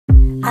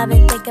I've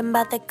been thinking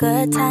about the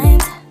good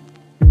times.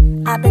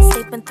 I've been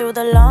sleeping through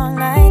the long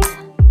nights.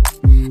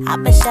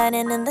 I've been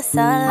shining in the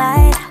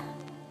sunlight.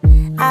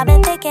 I've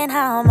been thinking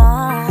how I'm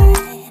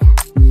alright.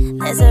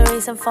 There's a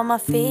reason for my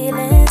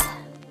feelings.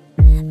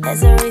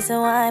 There's a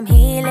reason why I'm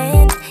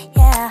healing.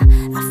 Yeah,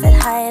 I feel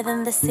higher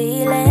than the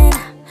ceiling.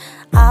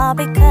 All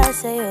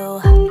because of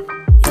you.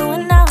 You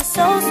and I were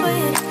so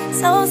sweet,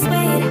 so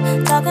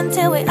sweet. Talking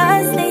till we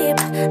asleep,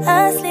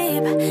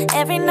 asleep.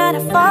 Every night I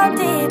fall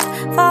deep.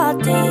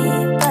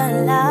 But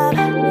love,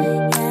 yeah.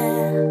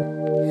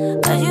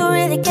 Cause you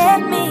really get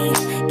me.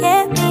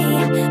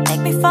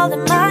 Make me fall to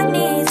my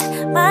knees.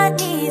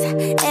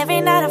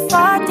 Every night I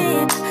fall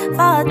deep.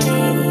 But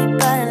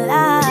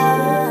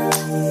love,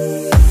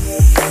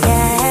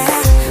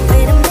 yeah.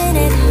 Wait a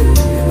minute.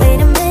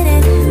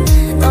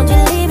 Don't you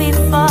leave me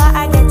before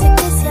I get to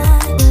kiss ya.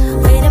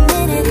 Wait a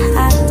minute, I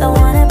don't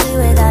wanna be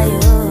without you.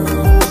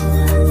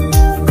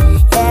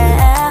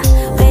 Yeah,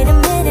 wait a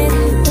minute.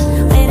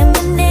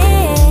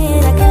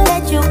 I can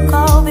let you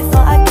go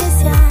before I kiss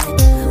ya.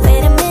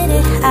 Wait a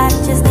minute, I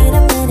just need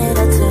a minute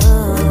or two.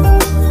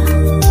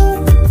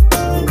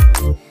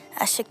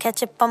 I should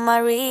catch up on my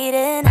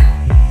reading.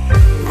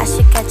 I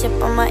should catch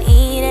up on my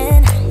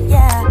eating.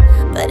 Yeah,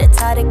 but it's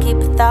hard to keep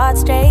a thought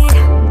straight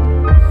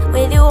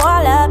with you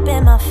all up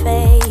in my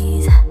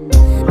face.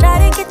 Try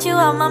to get you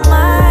out my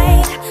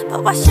mind,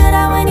 but why should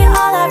I when you're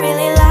all I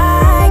really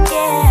like?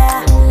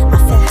 Yeah, I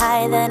feel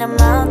higher than a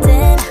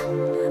mountain,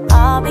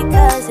 all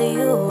because of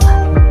you.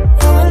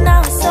 You and I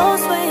were so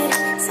sweet,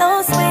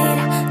 so sweet.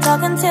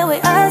 Talking till we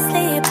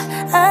asleep.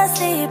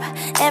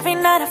 Every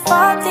night I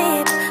fall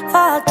deep.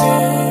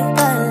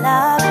 But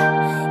love,